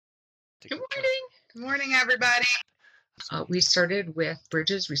Good morning. Good morning, everybody. We started with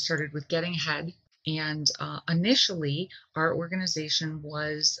bridges. We started with getting ahead. And initially, our organization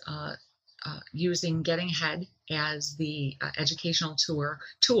was using getting ahead as the educational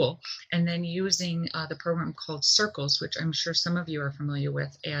tool, and then using the program called Circles, which I'm sure some of you are familiar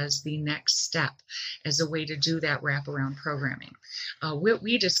with, as the next step, as a way to do that wraparound programming. What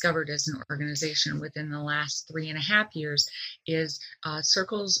we discovered as an organization within the last 3.5 years is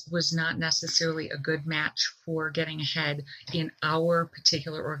Circles was not necessarily a good match for getting ahead in our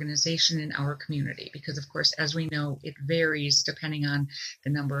particular organization, in our community, because of course, as we know, it varies depending on the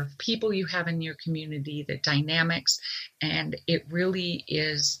number of people you have in your community, the dynamics, and it really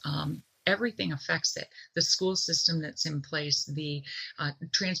is everything affects it. The school system that's in place, the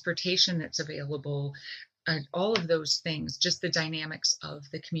transportation that's available, all of those things, just the dynamics of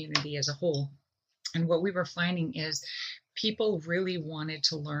the community as a whole. And what we were finding is people really wanted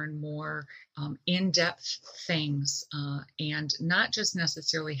to learn more in-depth things and not just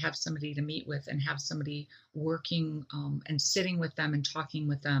necessarily have somebody to meet with and have somebody working and sitting with them and talking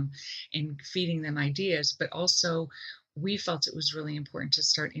with them and feeding them ideas, but also we felt it was really important to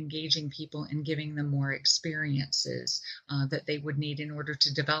start engaging people and giving them more experiences that they would need in order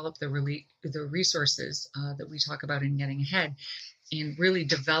to develop the resources that we talk about in Getting Ahead, and really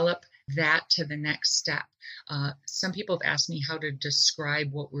develop that to the next step. Some people have asked me how to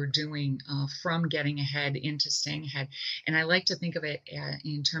describe what we're doing from getting ahead into staying ahead. And I like to think of it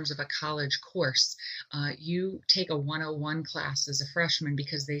in terms of a college course. You take a 101 class as a freshman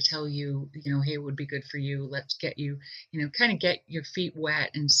because they tell you, hey, it would be good for you. Let's get you, kind of get your feet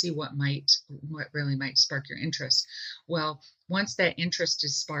wet and see what really might spark your interest. Well, once that interest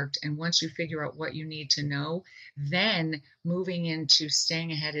is sparked and once you figure out what you need to know, then moving into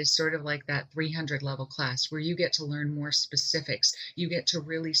staying ahead is sort of like that 300 level class where you get to learn more specifics. You get to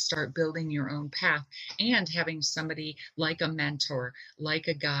really start building your own path and having somebody like a mentor, like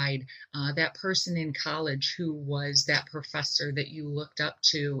a guide, that person in college who was that professor that you looked up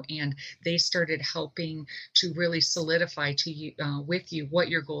to, and they started helping to really solidify to you with you what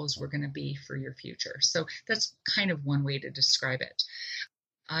your goals were going to be for your future. So that's kind of one way to describe it.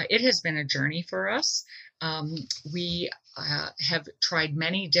 It has been a journey for us. We have tried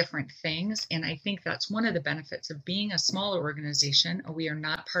many different things, and I think that's one of the benefits of being a smaller organization. We are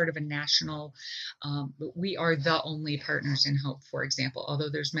not part of a national, we are the only Partners in Hope, for example, although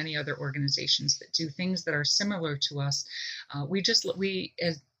there's many other organizations that do things that are similar to us.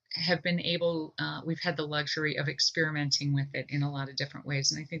 Have been able, we've had the luxury of experimenting with it in a lot of different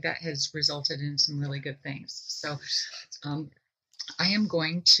ways, and I think that has resulted in some really good things. So I am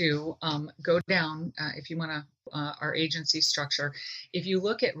going to go down, if you want to, our agency structure. If you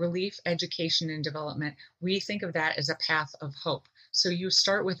look at relief, education, and development, we think of that as a path of hope. So you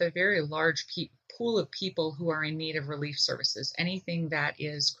start with a very large pool of people who are in need of relief services. Anything that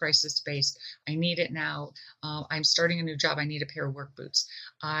is crisis-based, I need it now. I'm starting a new job, I need a pair of work boots.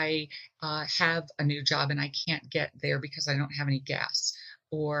 I have a new job and I can't get there because I don't have any gas.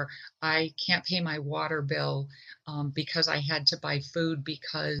 Or I can't pay my water bill because I had to buy food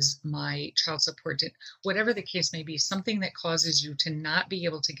because my child support didn't. Whatever the case may be, something that causes you to not be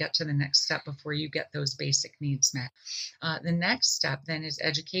able to get to the next step before you get those basic needs met. The next step then is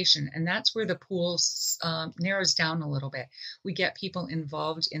education, and that's where the pool narrows down a little bit. We get people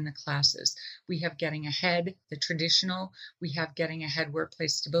involved in the classes. We have Getting Ahead, the traditional. We have Getting Ahead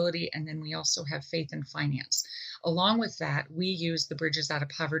Workplace Stability, and then we also have Faith and Finance. Along with that, we use the Bridges Out of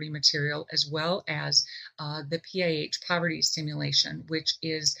Poverty material as well as the PIH poverty simulation, which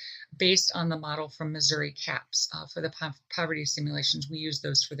is based on the model from Missouri CAPS. For the poverty simulations, we use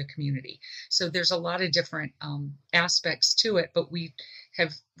those for the community. So there's a lot of different aspects to it, but we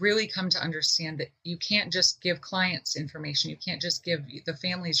have really come to understand that you can't just give clients information. You can't just give the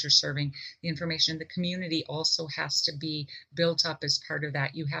families you're serving the information. The community also has to be built up as part of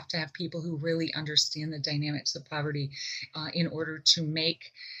that. You have to have people who really understand the dynamics of poverty in order to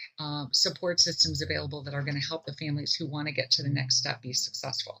make support systems available that are going to help the families who want to get to the next step be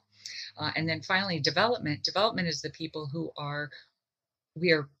successful. And then finally, development. Development is the people who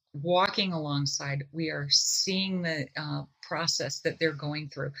we are walking alongside. We are seeing the process that they're going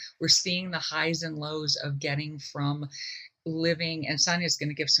through. We're seeing the highs and lows of getting from living, and Sonia's going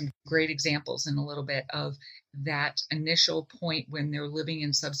to give some great examples in a little bit of that initial point when they're living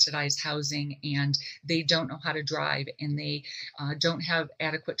in subsidized housing and they don't know how to drive and they don't have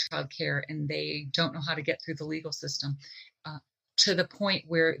adequate childcare and they don't know how to get through the legal system, to the point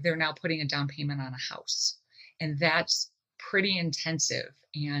where they're now putting a down payment on a house. And that's pretty intensive,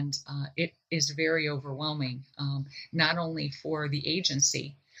 and it is very overwhelming, not only for the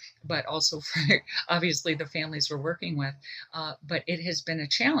agency, but also for obviously the families we're working with. But it has been a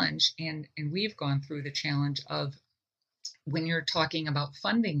challenge, and we've gone through the challenge of, when you're talking about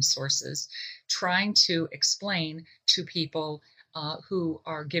funding sources, trying to explain to people who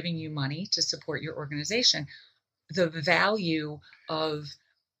are giving you money to support your organization the value of,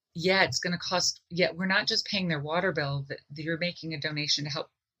 yeah, it's going to cost, yeah, we're not just paying their water bill, that you're making a donation to help,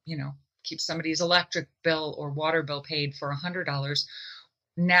 keep somebody's electric bill or water bill paid for $100.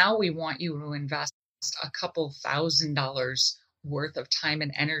 Now we want you to invest a couple $1,000s worth of time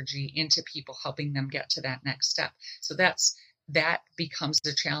and energy into people, helping them get to that next step. So that becomes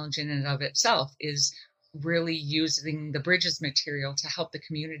a challenge in and of itself, is really using the Bridges material to help the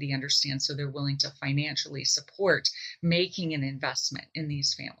community understand, so they're willing to financially support making an investment in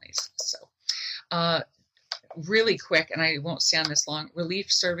these families. So really quick, and I won't stay on this long,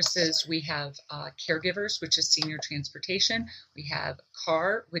 relief services, we have caregivers, which is senior transportation. We have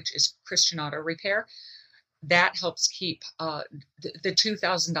CAR, which is Christian auto repair. That helps keep the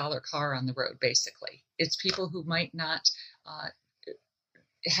 $2,000 car on the road, basically. It's people who might not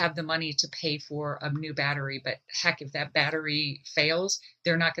have the money to pay for a new battery, but heck, if that battery fails,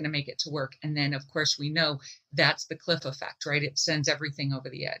 they're not going to make it to work. And then, of course, we know that's the cliff effect, right? It sends everything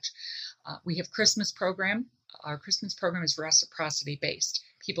over the edge. We have Christmas program. Our Christmas program is reciprocity based.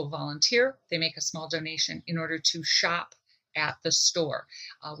 People volunteer, they make a small donation in order to shop at the store.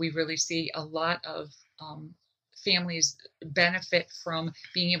 We really see a lot of families benefit from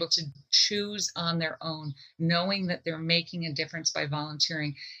being able to choose on their own, knowing that they're making a difference by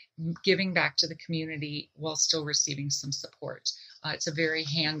volunteering, giving back to the community while still receiving some support. It's a very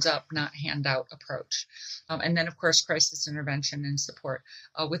hands up, not handout approach. And then, of course, crisis intervention and support.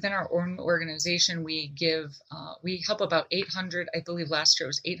 Within our own organization, we help about 800, I believe last year it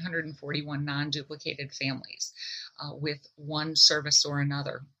was 841 non-duplicated families with one service or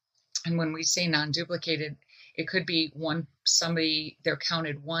another. And when we say non-duplicated, it could be somebody, they're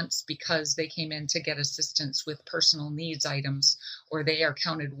counted once because they came in to get assistance with personal needs items, or they are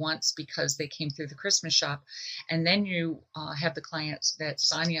counted once because they came through the Christmas shop. And then you have the clients that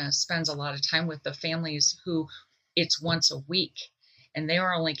Sonia spends a lot of time with, the families who it's once a week, and they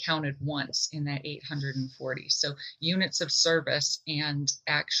are only counted once in that 840. So units of service and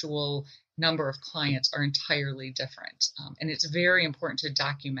actual number of clients are entirely different. And it's very important to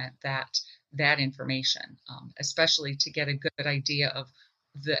document that information, especially to get a good idea of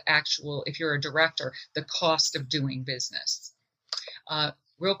the actual, if you're a director, the cost of doing business.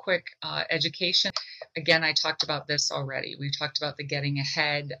 Real quick, education. Again, I talked about this already. We talked about the getting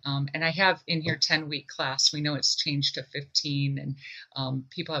ahead, and I have in here 10-week class. We know it's changed to 15, and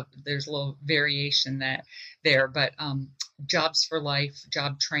there's a little variation there, but Jobs for Life,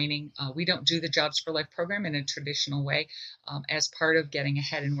 job training. We don't do the Jobs for Life program in a traditional way. As part of getting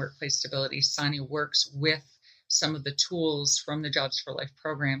ahead in workplace stability, Sonia works with some of the tools from the Jobs for Life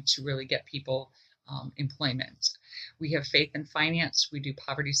program to really get people employment. We have Faith and Finance. We do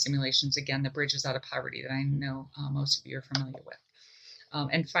poverty simulations. Again, the Bridges Out of Poverty that I know most of you are familiar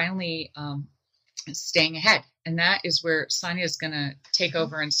with. And finally, staying ahead. And that is where Sonia is going to take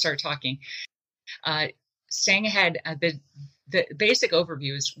over and start talking. Staying ahead, the basic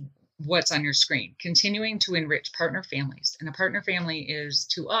overview is what's on your screen. Continuing to enrich partner families. And a partner family is,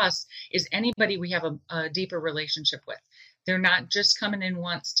 to us, is anybody we have a deeper relationship with. They're not just coming in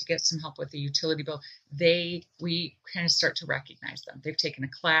once to get some help with the utility bill. We kind of start to recognize them. They've taken a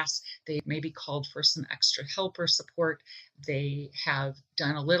class. They maybe called for some extra help or support. They have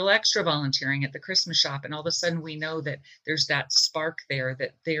done a little extra volunteering at the Christmas shop. And all of a sudden we know that there's that spark there,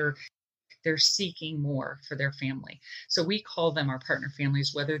 that they're seeking more for their family. So we call them our partner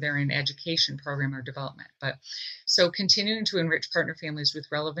families, whether they're in education program or development. But so continuing to enrich partner families with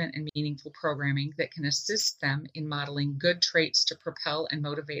relevant and meaningful programming that can assist them in modeling good traits to propel and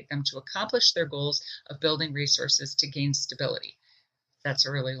motivate them to accomplish their goals of building resources to gain stability. That's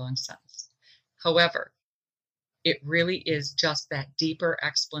a really long sentence. However, it really is just that deeper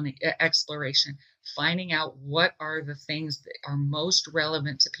exploration, finding out what are the things that are most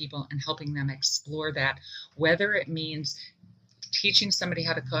relevant to people and helping them explore that, whether it means teaching somebody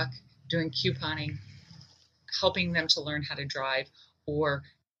how to cook, doing couponing, helping them to learn how to drive, or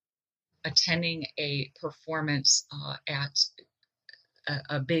attending a performance at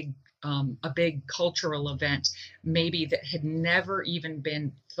a big cultural event, maybe that had never even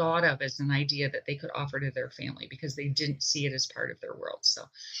been thought of as an idea that they could offer to their family because they didn't see it as part of their world. So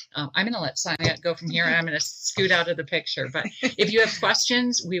I'm going to let Sonia go from here, and I'm going to scoot out of the picture. But if you have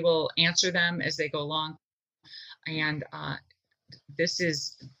questions, we will answer them as they go along. And this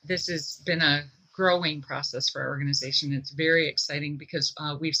has been a growing process for our organization. It's very exciting because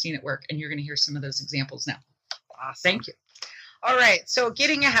we've seen it work, and you're going to hear some of those examples now. Awesome. Thank you. All right. So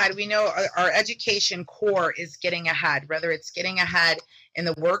getting ahead, we know our education core is getting ahead, whether it's getting ahead in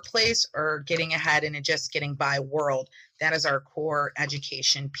the workplace or getting ahead in a just getting by world. That is our core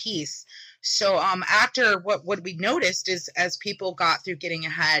education piece. So after what we noticed is as people got through getting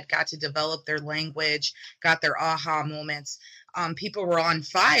ahead, got to develop their language, got their aha moments, people were on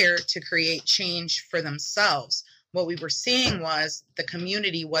fire to create change for themselves. What we were seeing was the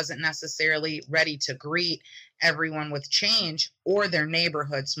community wasn't necessarily ready to greet everyone with change, or their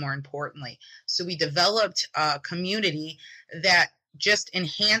neighborhoods, more importantly. So we developed a community that just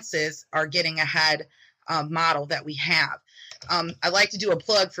enhances our getting ahead model that we have. I like to do a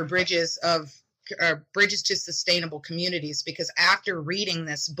plug for Bridges to Sustainable Communities, because after reading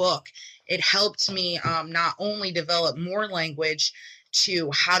this book, it helped me not only develop more language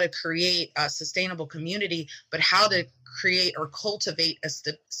to how to create a sustainable community, but how to create or cultivate a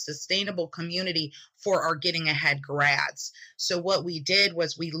sustainable community for our Getting Ahead grads. So what we did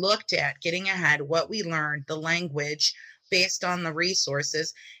was we looked at Getting Ahead, what we learned, the language based on the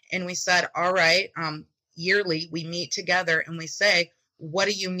resources, and we said, all right, yearly we meet together and we say, what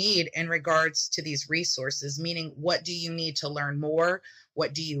do you need in regards to these resources? Meaning, what do you need to learn more?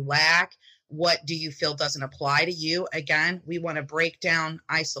 What do you lack? What do you feel doesn't apply to you? Again, we want to break down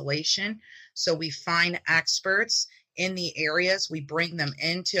isolation. So we find experts in the areas, we bring them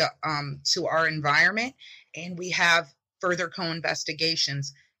into to our environment, and we have further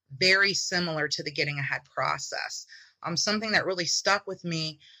co-investigations very similar to the Getting Ahead process. Something that really stuck with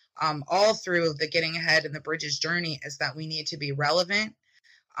me all through the Getting Ahead and the Bridges journey is that we need to be relevant,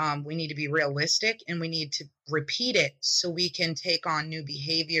 we need to be realistic, and we need to repeat it so we can take on new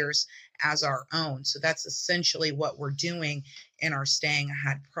behaviors as our own. So that's essentially what we're doing in our Staying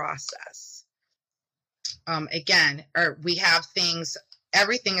Ahead process. Again, we have things,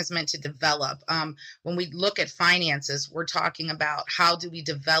 everything is meant to develop. When we look at finances, we're talking about how do we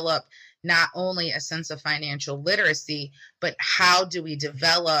develop not only a sense of financial literacy, but how do we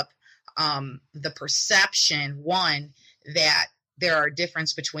develop the perception, one, that there are a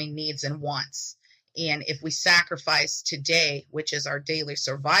difference between needs and wants. And if we sacrifice today, which is our daily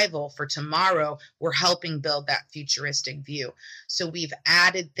survival, for tomorrow, we're helping build that futuristic view. So we've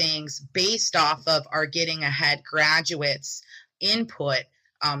added things based off of our Getting Ahead graduates' input,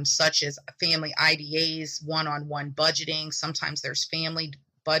 such as family IDAs, one-on-one budgeting. Sometimes there's family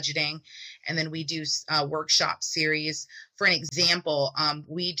budgeting. And then we do workshop series. For an example,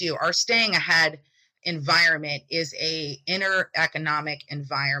 we do our Staying Ahead environment is a inner economic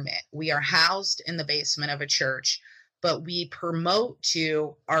environment. We are housed in the basement of a church, but we promote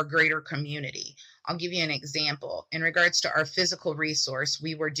to our greater community. I'll give you an example. In regards to our physical resource,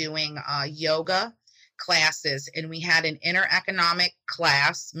 we were doing yoga classes, and we had an inner economic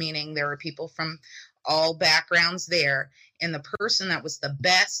class, meaning there were people from all backgrounds there. And the person that was the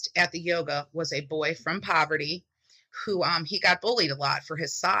best at the yoga was a boy from poverty who he got bullied a lot for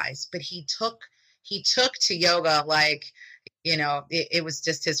his size, but he took to yoga like, it was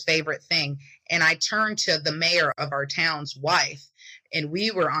just his favorite thing. And I turned to the mayor of our town's wife, and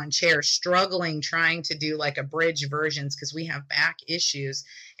we were on chairs struggling, trying to do like a bridge versions because we have back issues.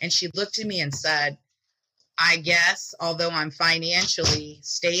 And she looked at me and said, I guess, although I'm financially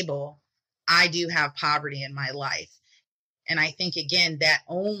stable, I do have poverty in my life. And I think, again, that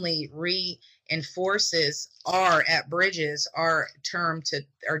only reinforces at Bridges, our term to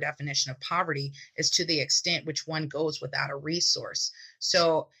our definition of poverty is to the extent which one goes without a resource.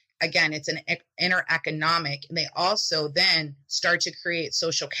 So again, it's an inner economic. And they also then start to create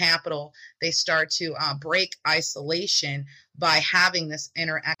social capital. They start to break isolation by having this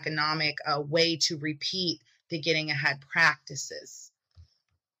inner economic way to repeat the Getting Ahead practices.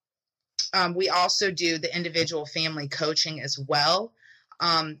 We also do the individual family coaching as well.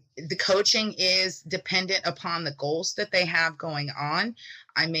 The coaching is dependent upon the goals that they have going on.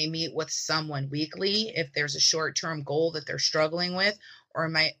 I may meet with someone weekly if there's a short-term goal that they're struggling with,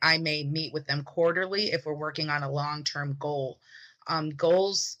 or I may meet with them quarterly if we're working on a long-term goal.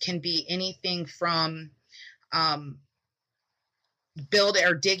 Goals can be anything from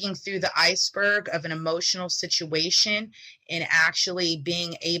digging through the iceberg of an emotional situation and actually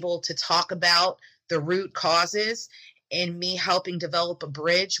being able to talk about the root causes, and me helping develop a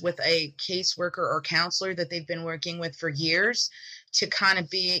bridge with a caseworker or counselor that they've been working with for years to kind of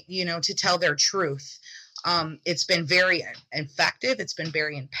be, to tell their truth. It's been very effective. It's been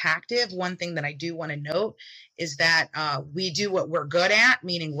very impactful. One thing that I do want to note is that we do what we're good at,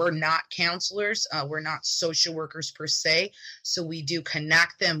 meaning we're not counselors. We're not social workers per se. So we do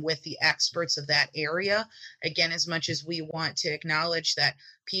connect them with the experts of that area. Again, as much as we want to acknowledge that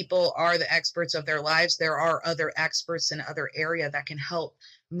people are the experts of their lives, there are other experts in other area that can help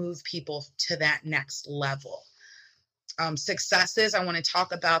move people to that next level. Successes, I want to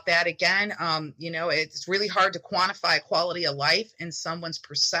talk about that again. It's really hard to quantify quality of life in someone's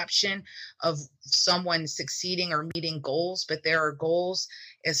perception of someone succeeding or meeting goals, but there are goals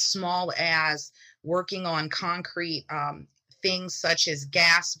as small as working on concrete things such as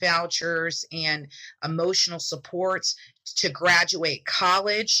gas vouchers and emotional supports to graduate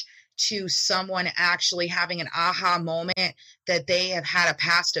college, to someone actually having an aha moment that they have had a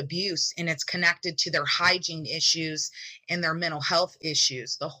past abuse and it's connected to their hygiene issues and their mental health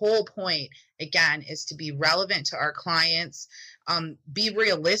issues. The whole point, again, is to be relevant to our clients, be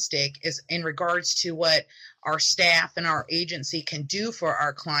realistic is in regards to what our staff and our agency can do for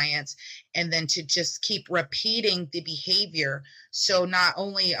our clients, and then to just keep repeating the behavior. So not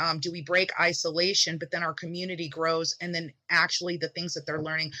only do we break isolation, but then our community grows, and then actually the things that they're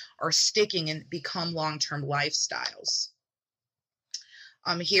learning are sticking and become long-term lifestyles.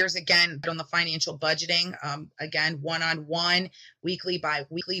 Here's again on the financial budgeting, again, one-on-one, weekly by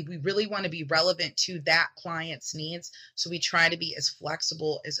weekly. We really want to be relevant to that client's needs. So we try to be as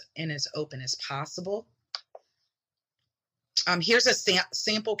flexible and as open as possible. Here's a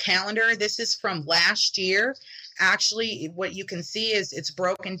sample calendar. This is from last year. Actually, what you can see is it's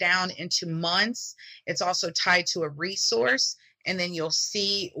broken down into months. It's also tied to a resource. And then you'll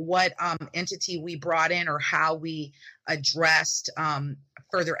see what entity we brought in or how we addressed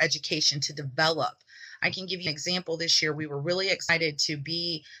further education to develop. I can give you an example. This year, we were really excited to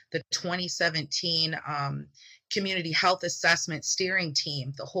be the 2017 Community Health Assessment Steering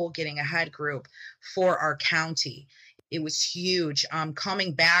Team, the whole Getting Ahead group for our county. It was huge.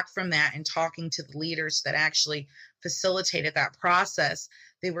 Coming back from that and talking to the leaders that actually facilitated that process,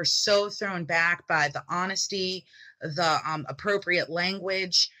 they were so thrown back by the honesty, the appropriate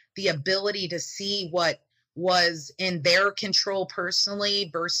language, the ability to see what was in their control personally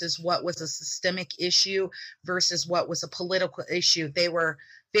versus what was a systemic issue versus what was a political issue. They were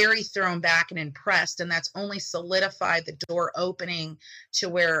very thrown back and impressed, and that's only solidified the door opening to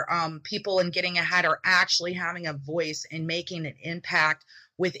where people in Getting Ahead are actually having a voice and making an impact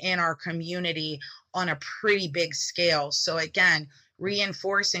within our community on a pretty big scale. So again,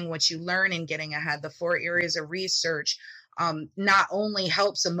 reinforcing what you learn in Getting Ahead, the 4 areas of research, not only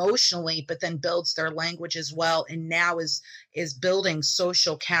helps emotionally, but then builds their language as well, and now is building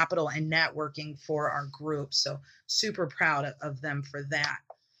social capital and networking for our group. So super proud of them for that.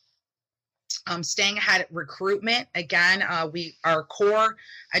 Staying ahead at recruitment, again, our core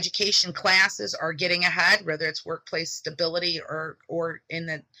education classes are Getting Ahead, whether it's workplace stability or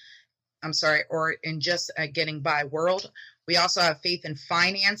in just Getting By world. We also have faith and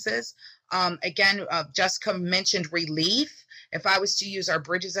finances. Again, Jessica mentioned relief. If I was to use our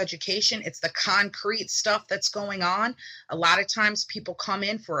Bridges education, it's the concrete stuff that's going on. A lot of times people come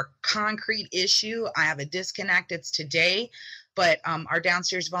in for a concrete issue. I have a disconnect, it's today. But our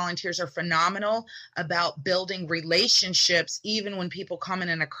downstairs volunteers are phenomenal about building relationships even when people come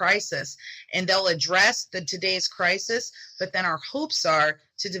in a crisis. And they'll address today's crisis, but then our hopes are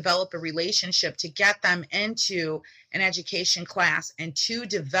to develop a relationship to get them into an education class and to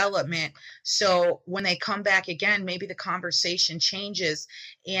development. So when they come back again, maybe the conversation changes,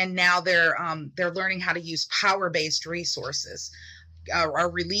 and now they're learning how to use power-based resources. Our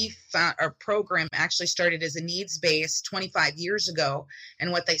relief our program actually started as a needs-based 25 years ago,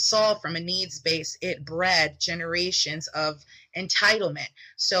 and what they saw from a needs-based, it bred generations of entitlement.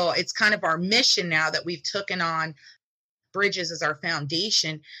 So it's kind of our mission now that we've taken on Bridges as our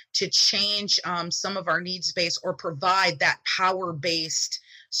foundation to change some of our needs-based or provide that power-based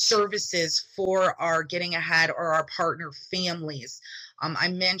services for our Getting Ahead or our partner families. I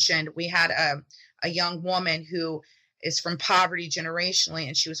mentioned we had a young woman who is from poverty generationally,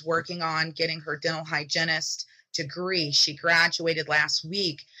 and she was working on getting her dental hygienist degree. She graduated last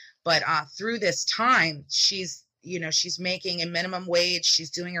week, but through this time, she's making a minimum wage. She's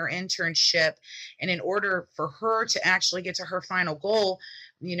doing her internship. And in order for her to actually get to her final goal,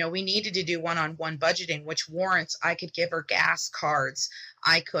 we needed to do one-on-one budgeting, which warrants I could give her gas cards.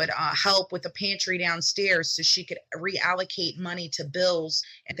 I could help with the pantry downstairs so she could reallocate money to bills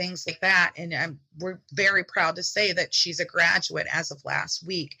and things like that. And we're very proud to say that she's a graduate as of last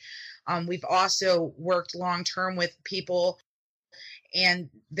week. We've also worked long-term with people And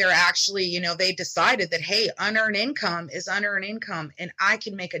they're actually, they decided that, hey, unearned income is unearned income, and I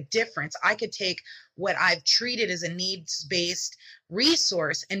can make a difference. I could take what I've treated as a needs-based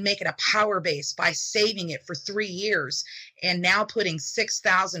resource and make it a power base by saving it for 3 years and now putting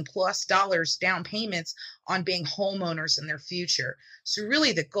 $6,000 plus down payments on being homeowners in their future. So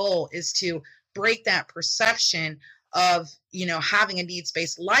really the goal is to break that perception of, having a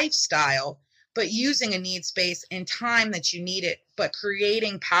needs-based lifestyle, but using a needs base in time that you need it, but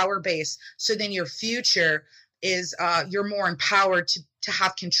creating power base. So then your future is, you're more empowered to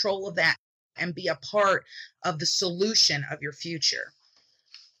have control of that and be a part of the solution of your future.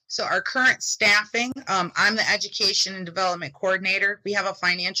 So our current staffing, I'm the education and development coordinator. We have a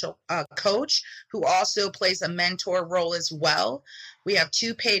financial coach who also plays a mentor role as well. We have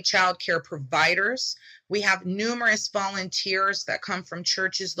 2 paid childcare providers. We have numerous volunteers that come from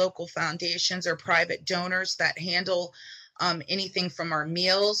churches, local foundations, or private donors that handle anything from our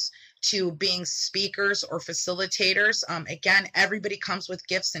meals to being speakers or facilitators. Again, everybody comes with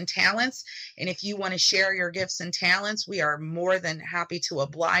gifts and talents. And if you want to share your gifts and talents, we are more than happy to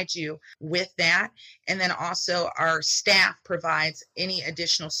oblige you with that. And then also our staff provides any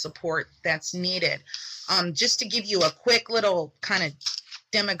additional support that's needed. Just to give you a quick little kind of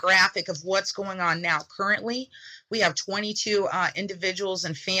demographic of what's going on now currently, we have 22 individuals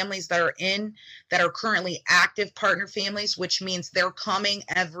and families that are currently active partner families, which means they're coming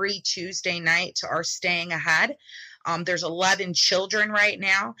every Tuesday night to our Staying Ahead. There's 11 children right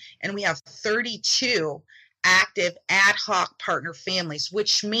now, and we have 32 active ad hoc partner families,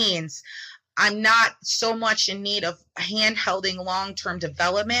 which means I'm not so much in need of handholding long-term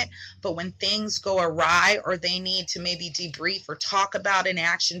development, but when things go awry or they need to maybe debrief or talk about an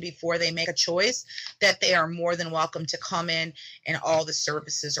action before they make a choice, that they are more than welcome to come in, and all the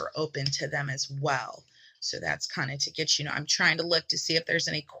services are open to them as well. So that's kind of to get, I'm trying to look to see if there's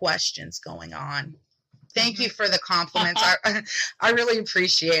any questions going on. Thank you for the compliments. I really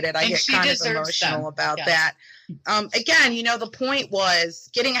appreciate it. I get kind of emotional about that. Again, the point was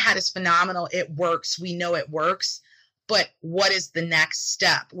getting ahead is phenomenal. It works. We know it works. But what is the next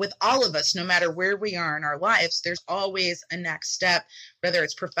step? With all of us, no matter where we are in our lives, there's always a next step, whether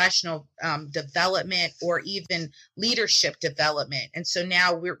it's professional development or even leadership development. And so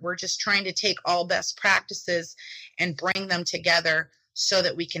now we're just trying to take all best practices and bring them together so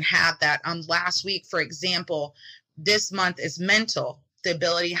that we can have that. Last week, for example, this month is mental, the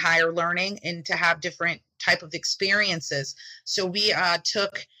ability, higher learning, and to have different type of experiences. So we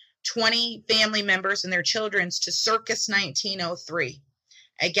took 20 family members and their children to Circus 1903.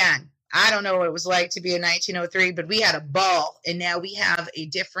 Again, I don't know what it was like to be in 1903, but we had a ball, and now we have a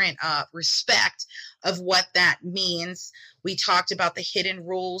different respect of what that means. We talked about the hidden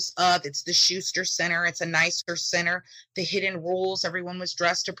rules of, it's the Schuster Center. It's a nicer center. The hidden rules, everyone was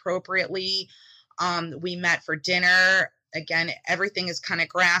dressed appropriately. We met for dinner. Again, everything is kind of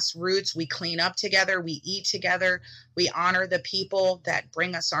grassroots. We clean up together. We eat together. We honor the people that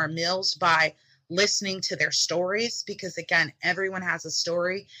bring us our meals by listening to their stories, because again, everyone has a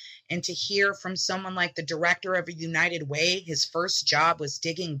story. And to hear from someone like the director of a United Way, his first job was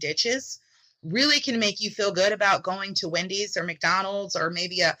digging ditches, really can make you feel good about going to Wendy's or McDonald's or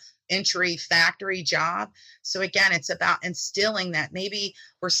maybe a entry factory job. So again, it's about instilling that maybe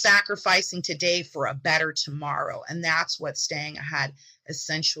we're sacrificing today for a better tomorrow. And that's what Staying Ahead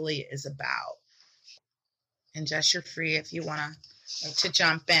essentially is about. And Jess, you're free if you want to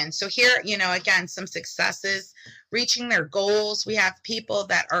jump in. So here, again, some successes, reaching their goals. We have people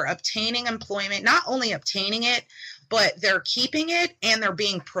that are obtaining employment, not only obtaining it, but they're keeping it and they're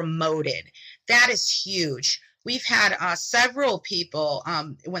being promoted. That is huge. We've had several people,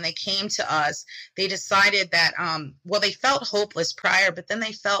 when they came to us, they decided that, they felt hopeless prior, but then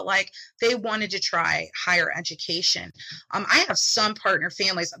they felt like they wanted to try higher education. I have some partner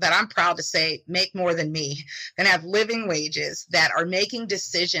families that I'm proud to say make more than me and have living wages that are making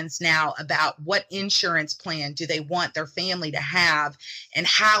decisions now about what insurance plan do they want their family to have and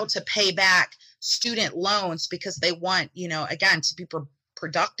how to pay back student loans, because they want, again, to be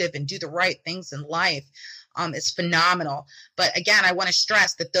productive and do the right things in life. Is phenomenal. But again, I want to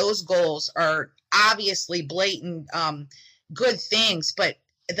stress that those goals are obviously blatant good things. But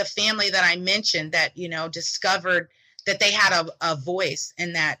the family that I mentioned that, discovered that they had a voice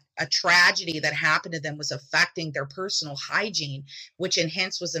and that a tragedy that happened to them was affecting their personal hygiene, which in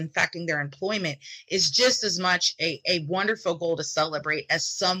hence was affecting their employment, is just as much a wonderful goal to celebrate as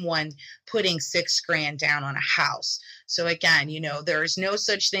someone putting $6,000 down on a house. So again, there is no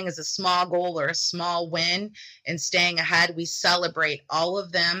such thing as a small goal or a small win in Staying Ahead. We celebrate all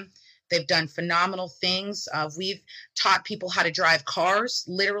of them They've done phenomenal things. We've taught people how to drive cars,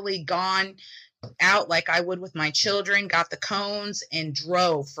 literally gone out like I would with my children, got the cones and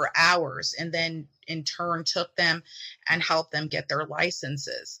drove for hours, and then in turn took them and helped them get their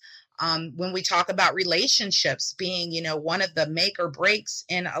licenses. When we talk about relationships being, one of the make or breaks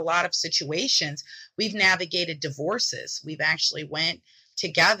in a lot of situations, we've navigated divorces. We've actually went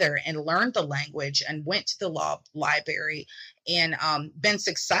together and learned the language and went to the law library and been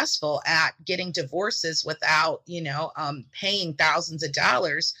successful at getting divorces without, paying thousands of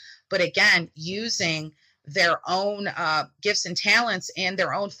dollars. But again, using their own gifts and talents and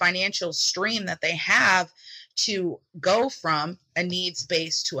their own financial stream that they have to go from a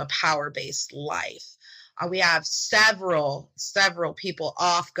needs-based to a power-based life. We have several people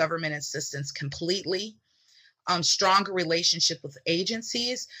off government assistance completely. Stronger relationship with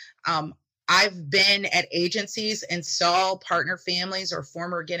agencies. I've been at agencies and saw partner families or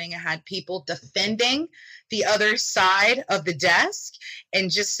former Getting Ahead people defending the other side of the desk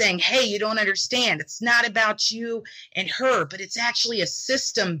and just saying, hey, you don't understand. It's not about you and her, but it's actually a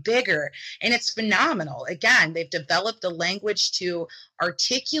system bigger. And it's phenomenal. Again, they've developed a language to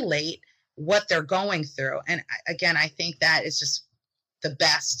articulate what they're going through. And again, I think that is just the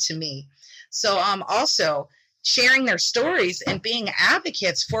best to me. So also, sharing their stories and being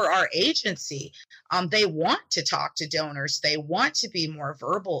advocates for our agency. They want to talk to donors. They want to be more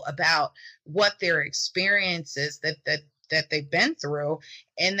verbal about what their experiences that they've been through,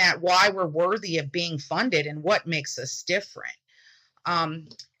 and that why we're worthy of being funded and what makes us different.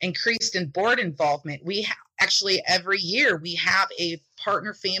 Increased in board involvement. We actually every year we have a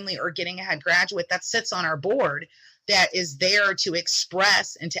partner family or Getting Ahead graduate that sits on our board that is there to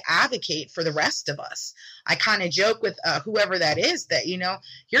express and to advocate for the rest of us. I kind of joke with whoever that is that,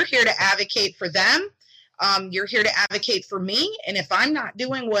 you're here to advocate for them. You're here to advocate for me. And if I'm not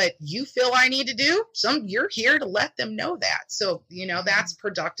doing what you feel I need to do, you're here to let them know that. So, that's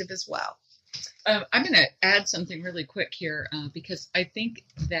productive as well. I'm going to add something really quick here because I think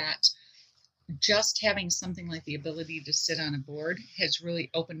that just having something like the ability to sit on a board has really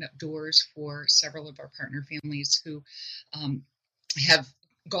opened up doors for several of our partner families who have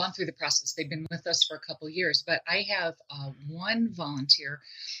gone through the process. They've been with us for a couple of years, but I have one volunteer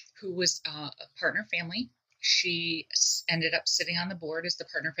who was a partner family. She ended up sitting on the board as the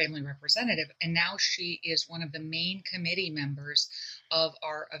partner family representative, and now she is one of the main committee members of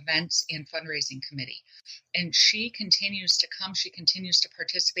our events and fundraising committee. And she continues to come, she continues to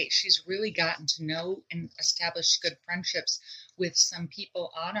participate. She's really gotten to know and establish good friendships with some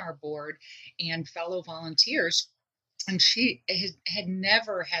people on our board and fellow volunteers. And she had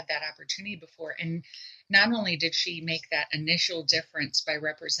never had that opportunity before. And not only did she make that initial difference by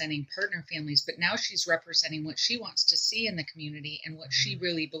representing partner families, but now she's representing what she wants to see in the community and what she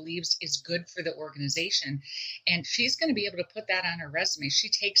really believes is good for the organization. And she's going to be able to put that on her resume. She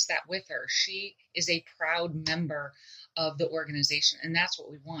takes that with her. She is a proud member of the organization. And that's what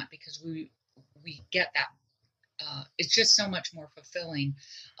we want, because we get that. It's just so much more fulfilling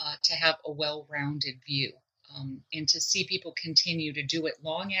to have a well-rounded view. And to see people continue to do it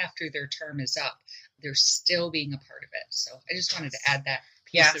long after their term is up, they're still being a part of it. So I just wanted to add that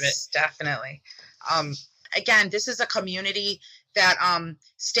piece of it. Yes, definitely. Again, this is a community that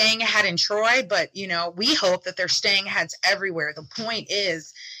staying ahead in Troy, but we hope that they're staying ahead everywhere. The point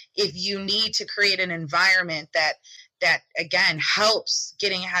is, if you need to create an environment that again helps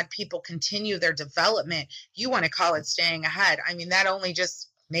Getting Ahead people continue their development, you want to call it staying ahead. I mean, that only just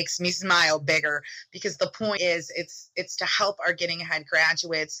makes me smile bigger, because the point is it's to help our Getting Ahead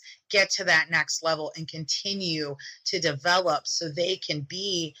graduates get to that next level and continue to develop so they can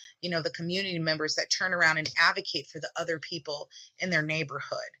be, the community members that turn around and advocate for the other people in their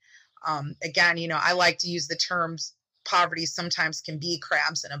neighborhood. Again, I like to use the terms poverty sometimes can be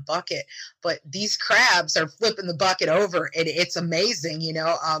crabs in a bucket, but these crabs are flipping the bucket over, and it's amazing.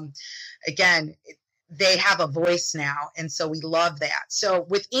 Again, they have a voice now. And so we love that. So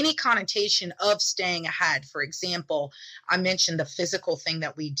with any connotation of staying ahead, for example, I mentioned the physical thing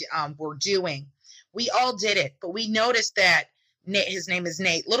that we were doing. We all did it, but we noticed that his name is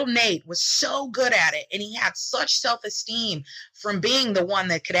Nate. Little Nate was so good at it. And he had such self-esteem from being the one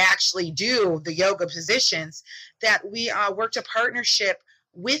that could actually do the yoga positions that we worked a partnership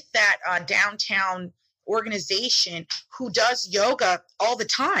with that downtown organization who does yoga all the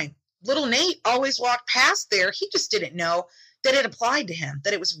time. Little Nate always walked past there. He just didn't know that it applied to him,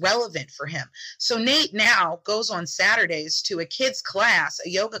 that it was relevant for him. So Nate now goes on Saturdays to a kids class, a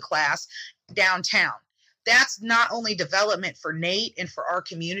yoga class downtown. That's not only development for Nate and for our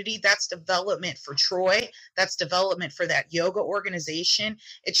community, that's development for Troy, that's development for that yoga organization.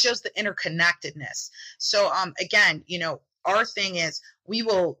 It shows the interconnectedness. So again, our thing is we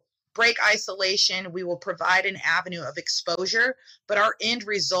will break isolation, we will provide an avenue of exposure, but our end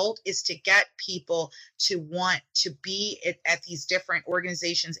result is to get people to want to be at these different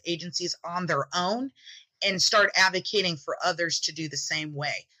organizations, agencies on their own, and start advocating for others to do the same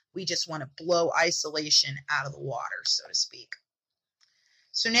way. We just want to blow isolation out of the water, so to speak.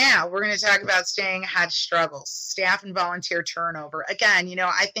 So now we're going to talk about staying ahead struggles, staff and volunteer turnover. Again,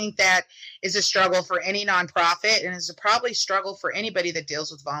 I think that is a struggle for any nonprofit, and is a probably struggle for anybody that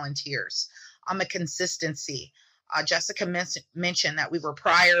deals with volunteers. A consistency. Jessica mentioned that we were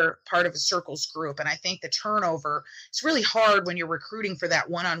prior part of a circles group, and I think the turnover, it's really hard when you're recruiting for that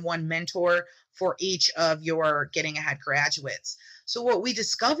one-on-one mentor for each of your Getting Ahead graduates. So what we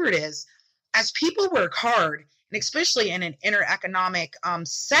discovered is, as people work hard, and especially in an intereconomic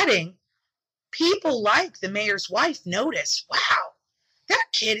setting, people like the mayor's wife notice, wow, that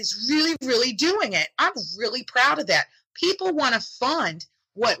kid is really, really doing it. I'm really proud of that. People want to fund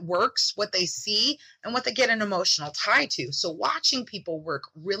what works, what they see, and what they get an emotional tie to. So watching people work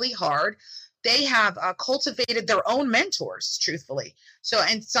really hard, they have cultivated their own mentors, truthfully. So,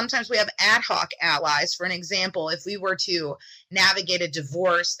 and sometimes we have ad hoc allies. For an example, if we were to navigate a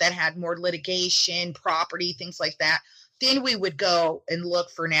divorce that had more litigation, property, things like that, then we would go and look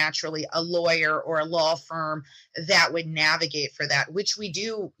for naturally a lawyer or a law firm that would navigate for that, which we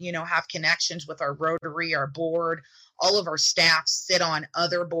do, have connections with our Rotary, our board. All of our staff sit on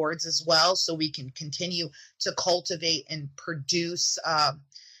other boards as well, so we can continue to cultivate and produce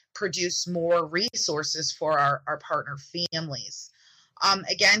more resources for our partner families.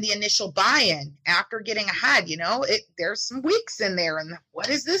 Again, the initial buy-in after getting ahead, there's some weeks in there, and what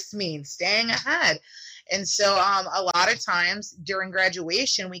does this mean, staying ahead? And so a lot of times during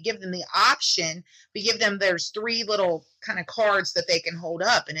graduation, we give them the option. There's 3 little kind of cards that they can hold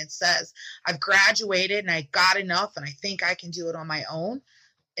up, and it says, I've graduated and I got enough and I think I can do it on my own.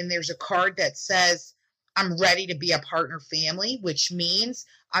 And there's a card that says, I'm ready to be a partner family, which means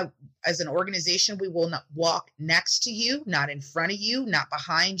as an organization, we will not walk next to you, not in front of you, not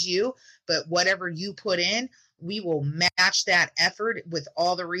behind you, but whatever you put in, we will match that effort with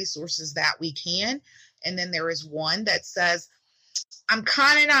all the resources that we can. And then there is one that says, I'm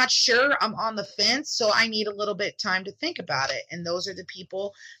kind of not sure, I'm on the fence, so I need a little bit time to think about it. And those are the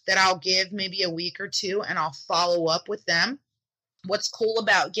people that I'll give maybe a week or 2, and I'll follow up with them. What's cool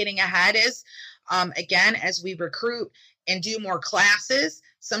about Getting Ahead is, again, as we recruit and do more classes,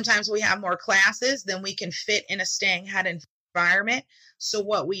 sometimes we have more classes than we can fit in a staying ahead environment. So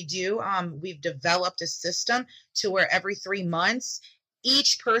what we do, we've developed a system to where every 3 months,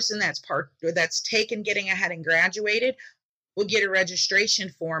 each person that's taken Getting Ahead and graduated will get a registration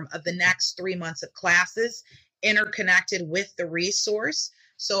form of the next 3 months of classes interconnected with the resource.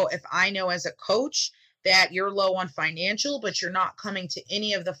 So if I know as a coach that you're low on financial, but you're not coming to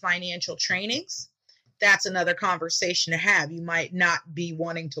any of the financial trainings, that's another conversation to have. You might not be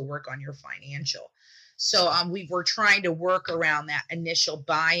wanting to work on your financial. So we were trying to work around that initial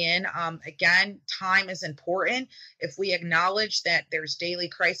buy-in. Again, time is important. If we acknowledge that there's daily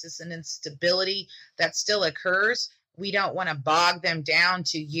crisis and instability that still occurs, we don't want to bog them down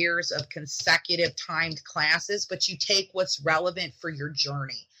to years of consecutive timed classes, but you take what's relevant for your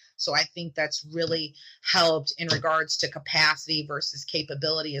journey. So I think that's really helped in regards to capacity versus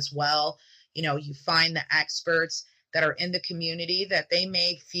capability as well. You find the experts that are in the community that they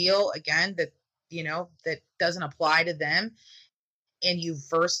may feel, again, that doesn't apply to them. And you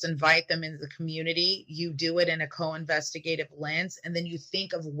first invite them into the community. You do it in a co-investigative lens. And then you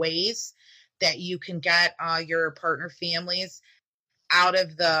think of ways that you can get your partner families out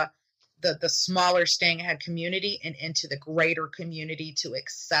of the smaller staying ahead community and into the greater community to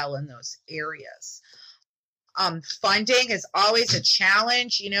excel in those areas. Funding is always a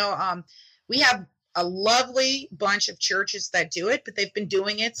challenge. We have a lovely bunch of churches that do it, but they've been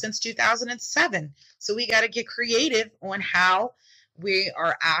doing it since 2007. So we got to get creative on how we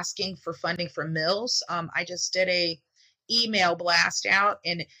are asking for funding for mills. I just did a email blast out,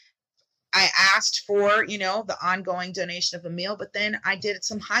 and I asked for, the ongoing donation of a meal, but then I did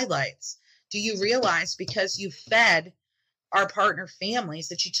some highlights. Do you realize because you fed our partner families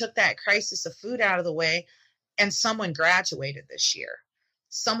that you took that crisis of food out of the way, and someone graduated this year,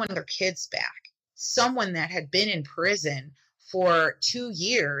 someone got their kids back, someone that had been in prison for 2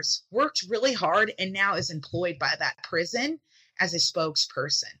 years, worked really hard, and now is employed by that prison as a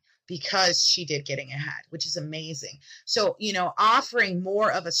spokesperson because she did Getting Ahead, which is amazing. So, offering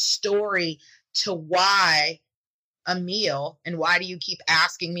more of a story to why a meal, and why do you keep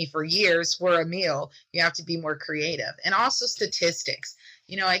asking me for years for a meal? You have to be more creative. And also statistics.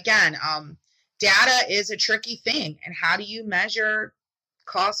 Again, data is a tricky thing. And how do you measure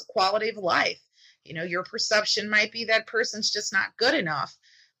quality of life? Your perception might be that person's just not good enough.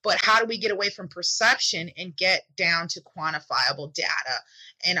 But how do we get away from perception and get down to quantifiable data?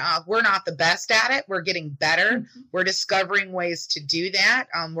 And we're not the best at it. We're getting better. Mm-hmm. We're discovering ways to do that.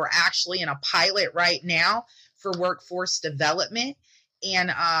 We're actually in a pilot right now for workforce development.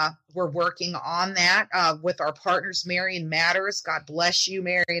 And we're working on that with our partners, Marion Matters. God bless you,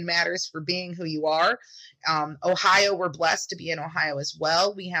 Marion Matters, for being who you are. Ohio, we're blessed to be in Ohio as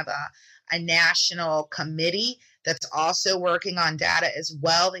well. We have a national committee that's also working on data as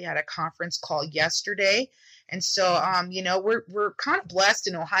well. They had a conference call yesterday. And so, we're kind of blessed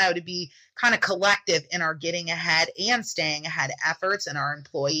in Ohio to be kind of collective in our getting ahead and staying ahead efforts and our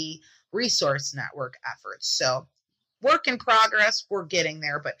employee resource network efforts. So work in progress, we're getting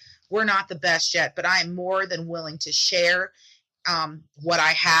there, but we're not the best yet. But I'm more than willing to share what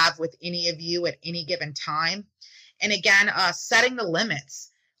I have with any of you at any given time. And again, setting the limits.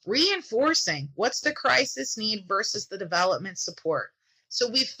 Reinforcing what's the crisis need versus the development support. So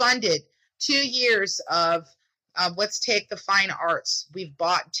we've funded 2 years of let's take the fine arts. We've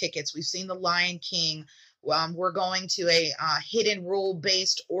bought tickets. We've seen The Lion King. We're going to a hidden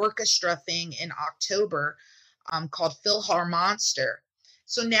rule-based orchestra thing in October called Philharmonster.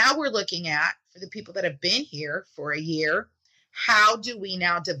 So now we're looking at, for the people that have been here for a year, how do we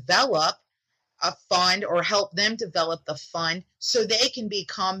now develop a fund or help them develop the fund so they can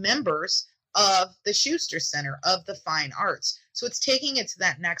become members of the Schuster Center of the Fine Arts. So it's taking it to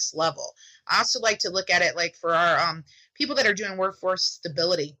that next level. I also like to look at it like for our people that are doing workforce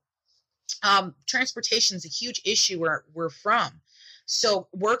stability. Transportation is a huge issue where we're from. So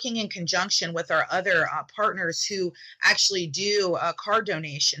working in conjunction with our other partners who actually do car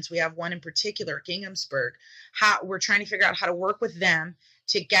donations. We have one in particular, Ginghamsburg. We're trying to figure out how to work with them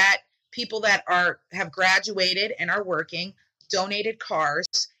to get people that have graduated and are working, donated cars,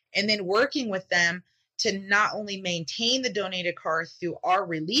 and then working with them to not only maintain the donated car through our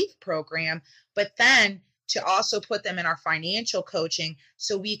relief program, but then to also put them in our financial coaching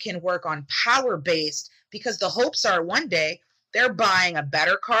so we can work on power-based, because the hopes are one day they're buying a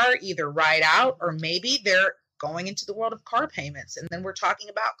better car, either right out, or maybe they're going into the world of car payments. And then we're talking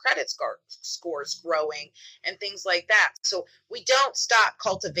about credit scores growing and things like that. So we don't stop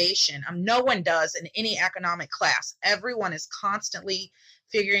cultivation. No one does in any economic class. Everyone is constantly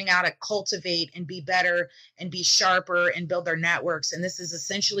figuring out how to cultivate and be better and be sharper and build their networks. And this is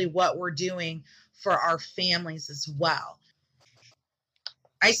essentially what we're doing for our families as well.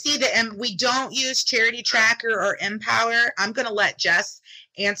 I see that we don't use Charity Tracker or Empower. I'm going to let Jess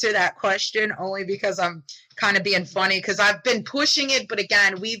answer that question only because I'm kind of being funny because I've been pushing it. But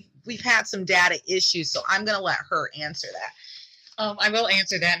again, we've had some data issues, so I'm going to let her answer that. I will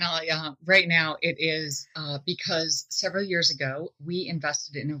answer that. Now, right now, it is because several years ago, we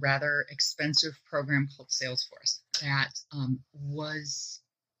invested in a rather expensive program called Salesforce that was...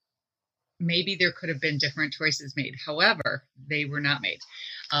 Maybe there could have been different choices made. However, they were not made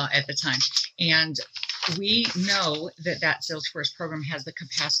at the time. And we know that Salesforce program has the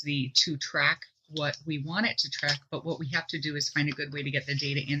capacity to track what we want it to track. But what we have to do is find a good way to get the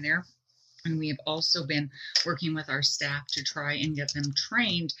data in there. And we have also been working with our staff to try and get them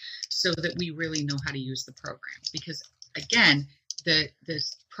trained so that we really know how to use the program. Because, again,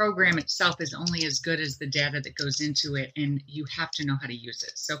 this program itself is only as good as the data that goes into it, and you have to know how to use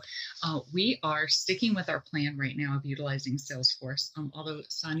it. So we are sticking with our plan right now of utilizing Salesforce, although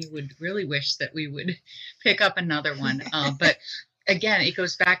Sonia would really wish that we would pick up another one. But again, it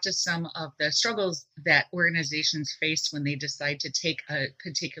goes back to some of the struggles that organizations face when they decide to take a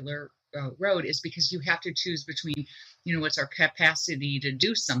particular road, is because you have to choose between, what's our capacity to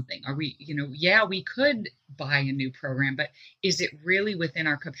do something? Are we, we could buy a new program, but is it really within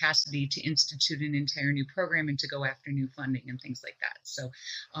our capacity to institute an entire new program and to go after new funding and things like that? So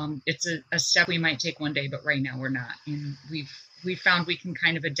it's a step we might take one day, but right now we're not. And we've found we can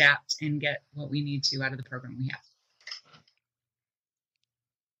kind of adapt and get what we need to out of the program we have.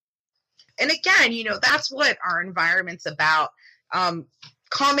 And again, that's what our environment's about.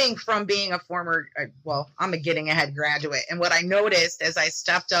 Coming from being a former, I'm a getting ahead graduate. And what I noticed as I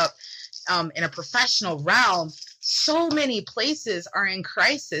stepped up in a professional realm, so many places are in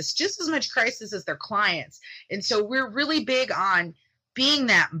crisis, just as much crisis as their clients. And so we're really big on being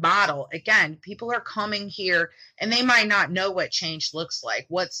that model, again, people are coming here and they might not know what change looks like,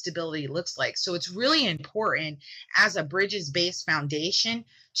 what stability looks like. So it's really important as a Bridges-based foundation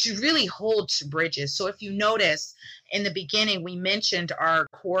to really hold to Bridges. So if you notice in the beginning, we mentioned our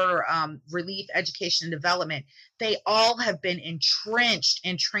core relief, education, and development. They all have been entrenched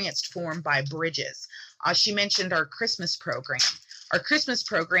and transformed by Bridges. She mentioned our Christmas program. Our Christmas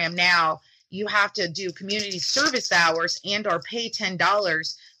program now, you have to do community service hours and or pay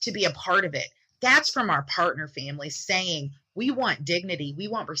 $10 to be a part of it. That's from our partner families saying, we want dignity, we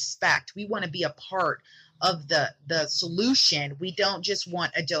want respect, we want to be a part of the solution. We don't just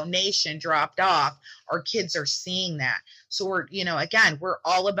want a donation dropped off. Our kids are seeing that. So we're, again, we're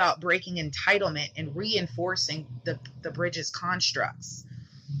all about breaking entitlement and reinforcing the Bridges constructs.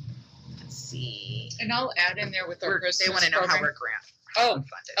 Let's see. And I'll add in there with our Christmas they want to know program. how we're grant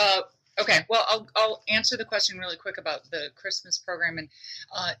funded. Okay, well, I'll answer the question really quick about the Christmas program. And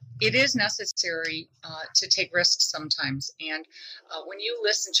it is necessary to take risks sometimes. And when you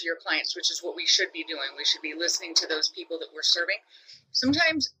listen to your clients, which is what we should be doing, we should be listening to those people that we're serving.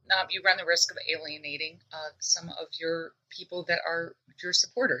 Sometimes you run the risk of alienating some of your people that are your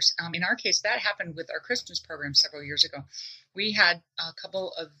supporters. In our case, that happened with our Christmas program several years ago. We had a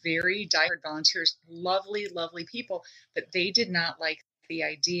couple of very diehard volunteers, lovely, lovely people, but they did not like the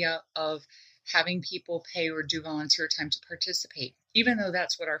idea of having people pay or do volunteer time to participate, even though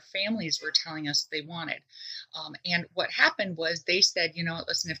that's what our families were telling us they wanted. And what happened was they said,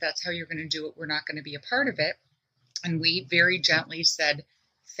 listen, if that's how you're going to do it, we're not going to be a part of it. And we very gently said,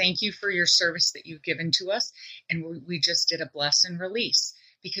 thank you for your service that you've given to us. And we just did a bless and release,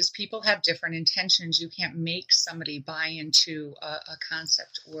 because people have different intentions. You can't make somebody buy into a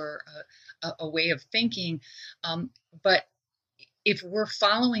concept or a way of thinking. But if we're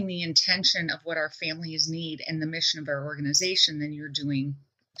following the intention of what our families need and the mission of our organization, then you're doing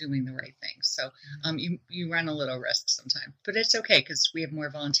the right thing. So you run a little risk sometimes, but it's okay because we have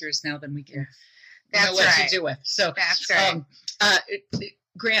more volunteers now than we can know what to do with. So that's right.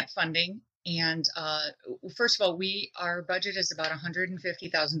 Grant funding. And first of all, our budget is about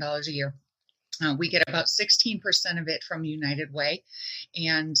 $150,000 a year. We get about 16% of it from United Way,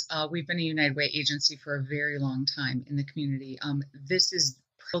 and we've been a United Way agency for a very long time in the community. This is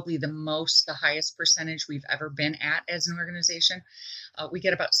probably the highest percentage we've ever been at as an organization. We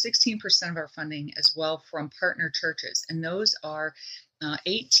get about 16% of our funding as well from partner churches, and those are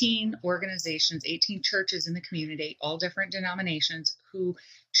 18 organizations, 18 churches in the community, all different denominations, who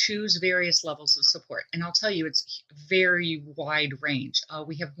choose various levels of support. And I'll tell you, it's very wide range.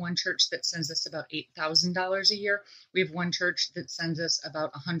 We have one church that sends us about $8,000 a year. We have one church that sends us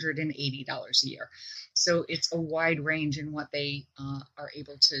about $180 a year. So it's a wide range in what they are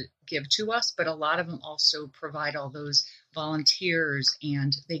able to give to us, but a lot of them also provide all those volunteers,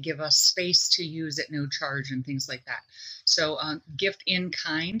 and they give us space to use at no charge and things like that. So gift in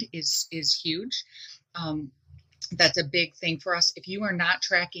kind is huge. That's a big thing for us. If you are not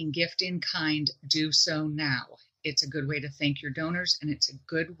tracking gift in kind, do so now. It's a good way to thank your donors, and it's a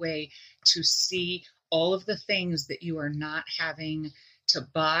good way to see all of the things that you are not having to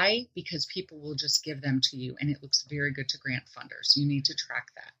buy because people will just give them to you, and it looks very good to grant funders. You need to track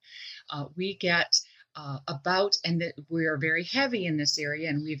that. We get we are very heavy in this area,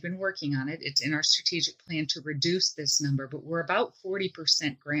 and we've been working on it. It's in our strategic plan to reduce this number, but we're about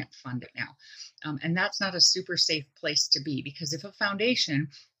 40% grant funded now. And that's not a super safe place to be, because if a foundation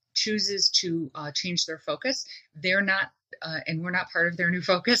chooses to change their focus, they're not, and we're not part of their new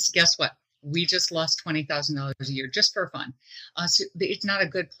focus, guess what? We just lost $20,000 a year just for fun. So it's not a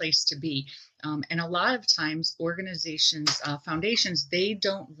good place to be. And a lot of times organizations, foundations, they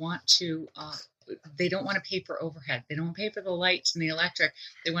don't want to pay for overhead. They don't want to pay for the lights and the electric.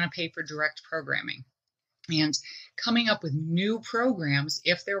 They want to pay for direct programming. And coming up with new programs,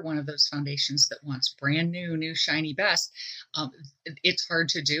 if they're one of those foundations that wants brand new shiny best, it's hard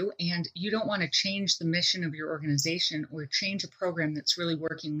to do. And you don't want to change the mission of your organization or change a program that's really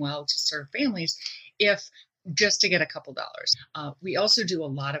working well to serve families just to get a couple dollars. We also do a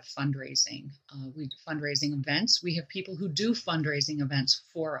lot of fundraising. We do fundraising events. We have people who do fundraising events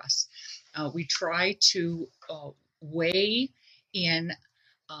for us. We try to weigh in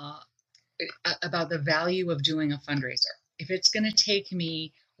about the value of doing a fundraiser. If it's going to take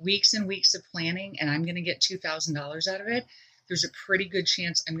me weeks and weeks of planning and I'm going to get $2,000 out of it, there's a pretty good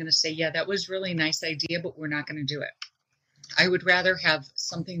chance I'm going to say, yeah, that was really a nice idea, but we're not going to do it. I would rather have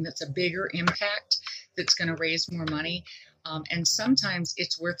something that's a bigger impact, that's going to raise more money. And sometimes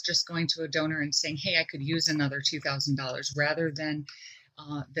it's worth just going to a donor and saying, hey, I could use another $2,000 rather than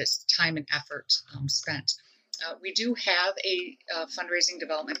this time and effort spent. We do have a fundraising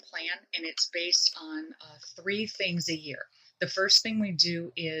development plan, and it's based on three things a year. The first thing we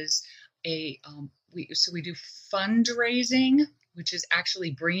do is we do fundraising, which is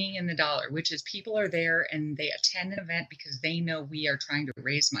actually bringing in the dollar, which is people are there and they attend an event because they know we are trying to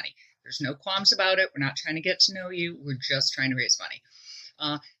raise money. There's no qualms about it. We're not trying to get to know you. We're just trying to raise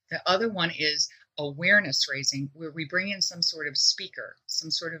money. The other one is awareness raising, where we bring in some sort of speaker, some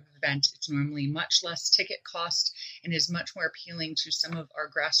sort of event. It's normally much less ticket cost and is much more appealing to some of our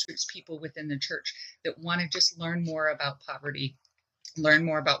grassroots people within the church that want to just learn more about poverty, learn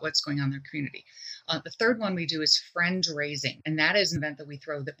more about what's going on in their community. The third one we do is friend raising, and that is an event that we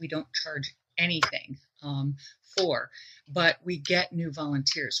throw that we don't charge anything for, but we get new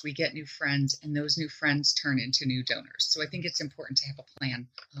volunteers, we get new friends, and those new friends turn into new donors. So I think it's important to have a plan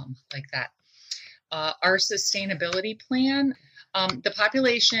like that. Our sustainability plan, the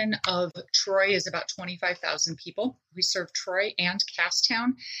population of Troy is about 25,000 people. We serve Troy and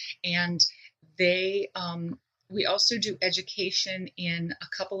Casstown, and we also do education in a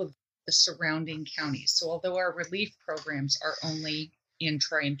couple of the surrounding counties. So although our relief programs are only in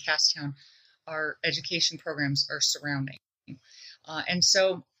Troy and Casstown, our education programs are surrounding. And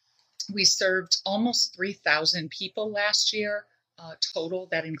so we served almost 3,000 people last year total.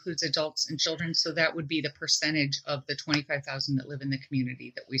 That includes adults and children. So that would be the percentage of the 25,000 that live in the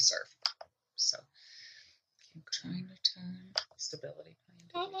community that we serve. So I'm trying to turn stability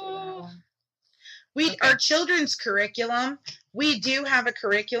plan. Did we do that one? Okay. Our children's curriculum, we do have a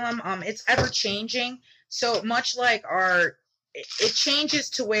curriculum. It's ever changing. So much like it changes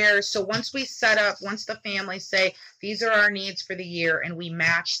to where, so once the families say, these are our needs for the year and we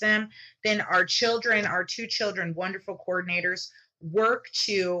match them, then our two children, wonderful coordinators, work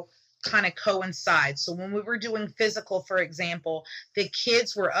to kind of coincide. So when we were doing physical, for example, the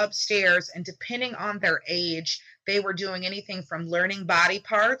kids were upstairs and depending on their age, they were doing anything from learning body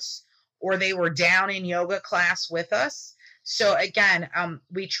parts or they were down in yoga class with us. So again,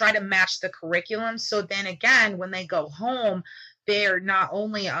 we try to match the curriculum. So then again, when they go home, they're not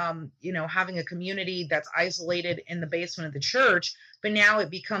only, having a community that's isolated in the basement of the church, but now it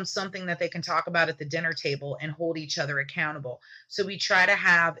becomes something that they can talk about at the dinner table and hold each other accountable. So we try to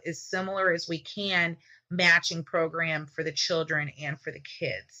have as similar as we can matching program for the children and for the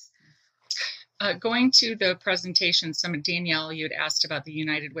kids. Going to the presentation, Danielle, you had asked about the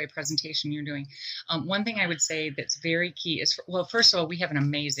United Way presentation you're doing. One thing I would say that's very key is, first of all, we have an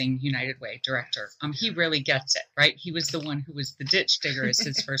amazing United Way director. He really gets it, right? He was the one who was the ditch digger as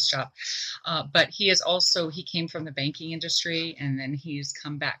his first job. But he came from the banking industry, and then he's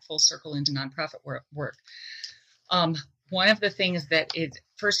come back full circle into nonprofit work. One of the things that is,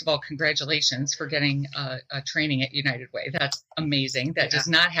 first of all, congratulations for getting a training at United Way. That's amazing. That does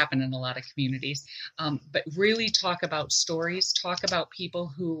not happen in a lot of communities. But really talk about stories, talk about people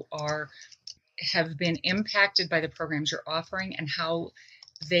who have been impacted by the programs you're offering and how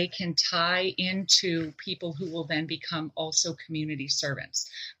they can tie into people who will then become also community servants.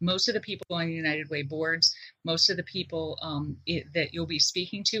 Most of the people on United Way boards, most of the people that you'll be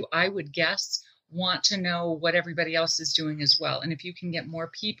speaking to, I would guess, want to know what everybody else is doing as well. And if you can get more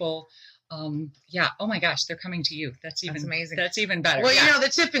people, oh my gosh, they're coming to you. That's amazing. That's even better. Well, the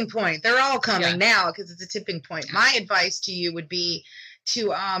tipping point, they're all coming now because it's a tipping point. Yeah. My advice to you would be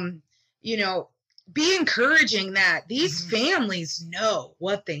to, be encouraging that these families know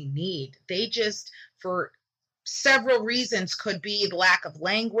what they need. They just, for several reasons, could be the lack of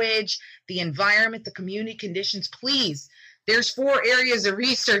language, the environment, the community conditions. Please, there's 4 areas of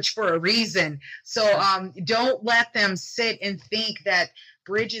research for a reason. So don't let them sit and think that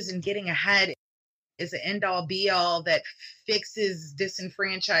Bridges and Getting Ahead is an end-all be-all that fixes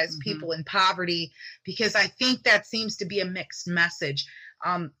disenfranchised people in poverty, because I think that seems to be a mixed message.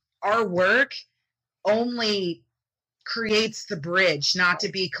 Our work only creates the bridge, not to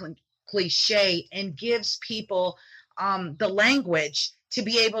be cliche, and gives people the language to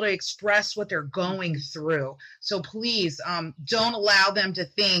be able to express what they're going through. So please don't allow them to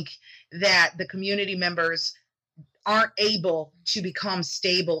think that the community members aren't able to become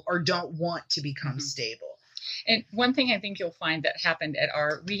stable or don't want to become stable. And one thing I think you'll find that happened at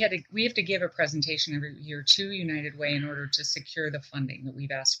we have to give a presentation every year to United Way in order to secure the funding that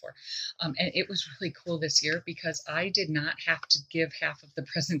we've asked for. And it was really cool this year because I did not have to give half of the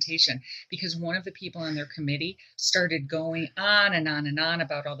presentation because one of the people on their committee started going on and on and on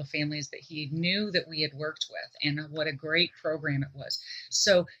about all the families that he knew that we had worked with and what a great program it was.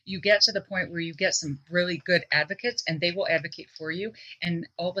 So you get to the point where you get some really good advocates and they will advocate for you. And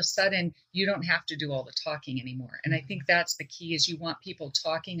all of a sudden you don't have to do all the talking anymore. And I think that's the key, is you want people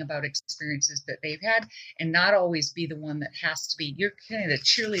talking about experiences that they've had and not always be the one that has to be, you're kind of the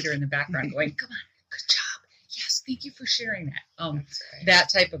cheerleader in the background going, come on, good job. Yes, thank you for sharing that. Right. That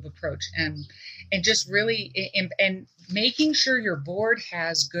type of approach. And just really, and making sure your board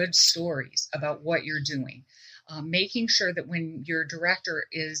has good stories about what you're doing. Making sure that when your director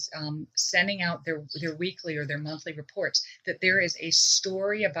is sending out their weekly or their monthly reports, that there is a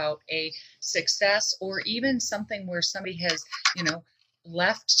story about a success, or even something where somebody has,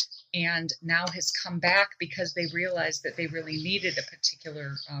 left and now has come back because they realized that they really needed a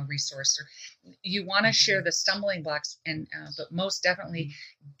particular resource. Or you want to share the stumbling blocks, and but most definitely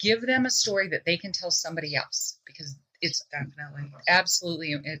give them a story that they can tell somebody else, because it's definitely,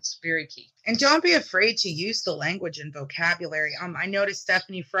 absolutely, it's very key. And don't be afraid to use the language and vocabulary. I noticed,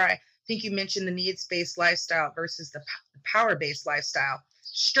 Stephanie Fry, I think you mentioned the needs-based lifestyle versus the power-based lifestyle,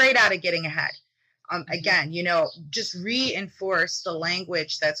 straight out of Getting Ahead. Again, just reinforce the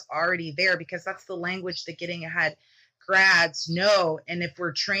language that's already there, because that's the language that Getting Ahead grads know. And if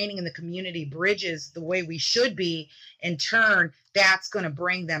we're training in the community bridges the way we should be, in turn, that's going to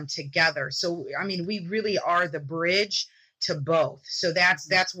bring them together. So, we really are the bridge to both. So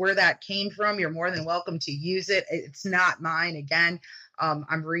that's where that came from. You're more than welcome to use it. It's not mine. Again,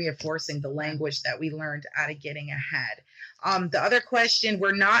 I'm reinforcing the language that we learned out of Getting Ahead. The other question,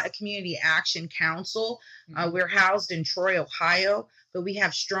 we're not a community action council. We're housed in Troy, Ohio, but we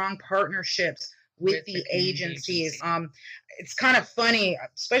have strong partnerships with the agencies. It's kind of funny,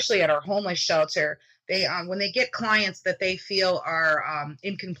 especially at our homeless shelter. They when they get clients that they feel are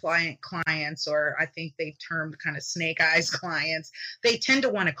incompliant clients, or I think they termed kind of snake eyes clients, they tend to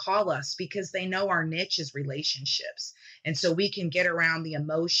want to call us because they know our niche is relationships. And so we can get around the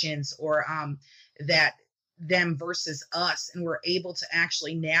emotions, or that them versus us, and we're able to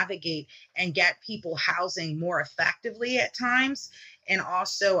actually navigate and get people housing more effectively at times, and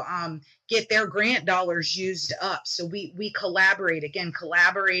also get their grant dollars used up. So we collaborate. Again,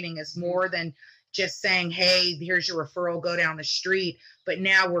 collaborating is more than just saying, hey, here's your referral, go down the street. But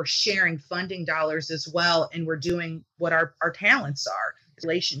now we're sharing funding dollars as well, and we're doing what our talents are,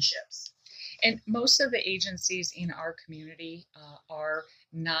 relationships. And most of the agencies in our community are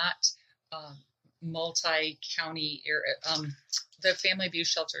not multi-county area. The Family Abuse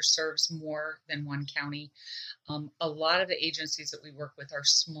Shelter serves more than one county. A lot of the agencies that we work with are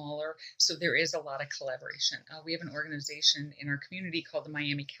smaller, so there is a lot of collaboration. We have an organization in our community called the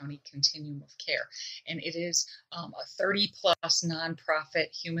Miami County Continuum of Care, and it is a 30-plus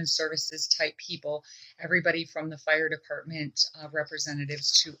nonprofit human services type people, everybody from the fire department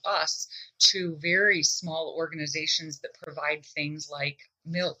representatives to us, to very small organizations that provide things like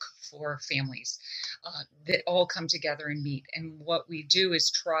milk for families, that all come together and meet. And what we do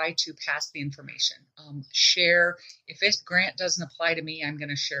is try to pass the information, share. If this grant doesn't apply to me, I'm going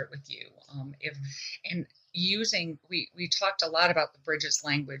to share it with you. We talked a lot about the Bridges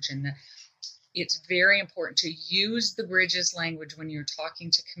language, and it's very important to use the Bridges language when you're talking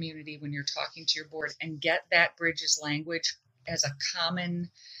to community, when you're talking to your board, and get that Bridges language as a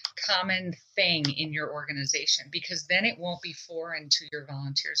common thing in your organization, because then it won't be foreign to your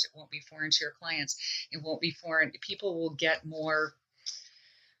volunteers. It won't be foreign to your clients. It won't be foreign. People will get more,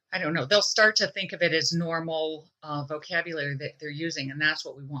 I don't know, they'll start to think of it as normal vocabulary that they're using. And that's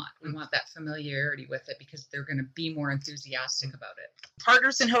what we want. We want that familiarity with it, because they're going to be more enthusiastic about it.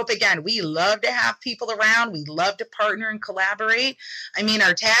 Partners in Hope, again, we love to have people around. We love to partner and collaborate.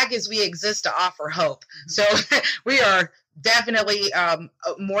 Our tag is we exist to offer hope. So we are definitely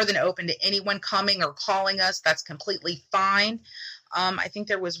more than open to anyone coming or calling us. That's completely fine. I think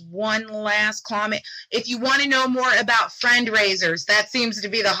there was one last comment. If you want to know more about fundraisers, that seems to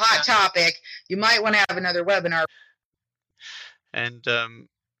be the hot topic. You might want to have another webinar. And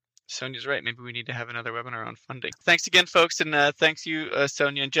Sonia's right. Maybe we need to have another webinar on funding. Thanks again, folks. And thanks you,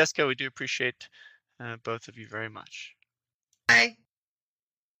 Sonia and Jessica. We do appreciate both of you very much. Bye.